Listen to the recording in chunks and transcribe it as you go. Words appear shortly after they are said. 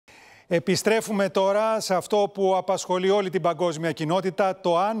Επιστρέφουμε τώρα σε αυτό που απασχολεί όλη την παγκόσμια κοινότητα,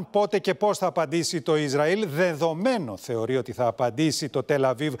 το αν, πότε και πώς θα απαντήσει το Ισραήλ. Δεδομένο θεωρεί ότι θα απαντήσει το Τελ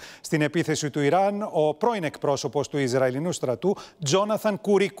Αβίβ στην επίθεση του Ιράν ο πρώην εκπρόσωπος του Ισραηλινού στρατού, Τζόναθαν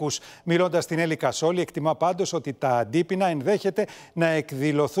Κουρίκους. Μιλώντας στην Έλλη Κασόλη, εκτιμά πάντως ότι τα αντίπεινα ενδέχεται να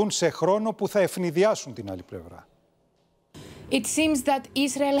εκδηλωθούν σε χρόνο που θα ευνηδιάσουν την άλλη πλευρά. It seems that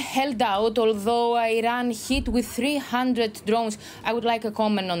Israel held out, although Iran hit with 300 drones. I would like a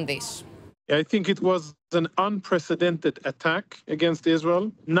comment on this. I think it was an unprecedented attack against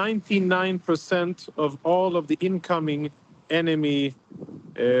Israel. 99% of all of the incoming enemy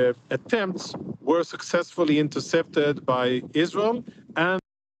attempts were successfully intercepted by Israel and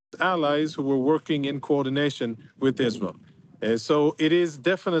allies who were working in coordination with Israel. So it is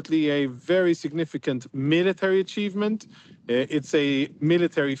definitely a very significant military achievement. It's a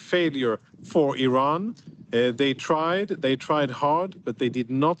military failure for Iran. They tried hard, but they did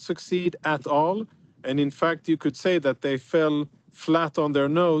not succeed at all. And in fact, you could say that they fell flat on their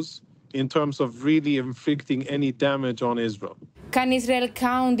nose in terms of really inflicting any damage on Israel. Can Israel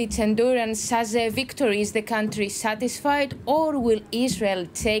count its endurance as a victory? Is the country satisfied, or will Israel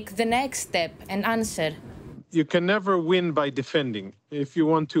take the next step and answer? You can never win by defending. If you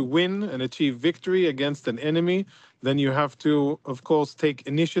want to win and achieve victory against an enemy, then you have to, of course, take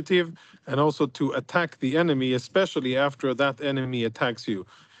initiative and also to attack the enemy, especially after that enemy attacks you.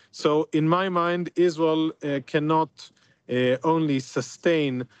 So in my mind, Israel cannot only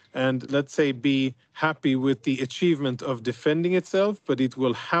sustain and, let's say, be happy with the achievement of defending itself, but it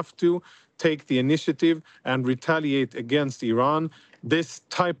will have to take the initiative and retaliate against Iran. This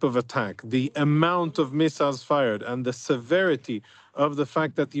type of attack, the amount of missiles fired and the severity of the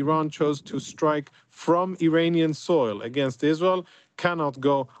fact that Iran chose to strike from Iranian soil against Israel cannot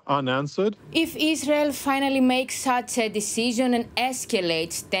go unanswered. If Israel finally makes such a decision and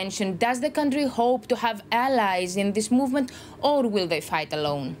escalates tension, does the country hope to have allies in this movement, or will they fight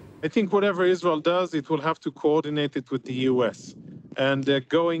alone? I think whatever Israel does, it will have to coordinate it with the US. And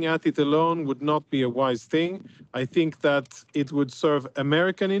going at it alone would not be a wise thing. I think that it would serve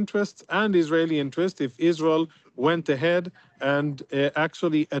American interests and Israeli interests if Israel went ahead and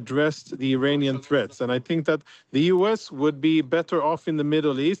actually addressed the Iranian threats. And I think that the US would be better off in the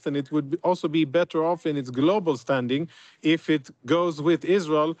Middle East, and it would also be better off in its global standing if it goes with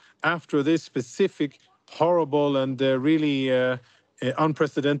Israel after this specific, horrible, and really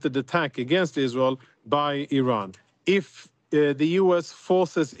unprecedented attack against Israel by Iran. If the US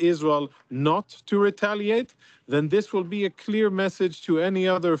forces Israel not to retaliate, then this will be a clear message to any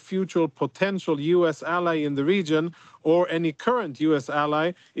other future potential US ally in the region or any current US ally.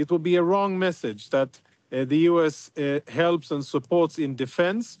 It will be a wrong message that the US helps and supports in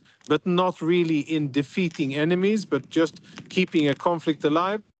defense, but not really in defeating enemies, but just keeping a conflict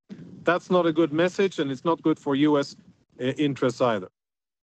alive. That's not a good message, and it's not good for US interests either.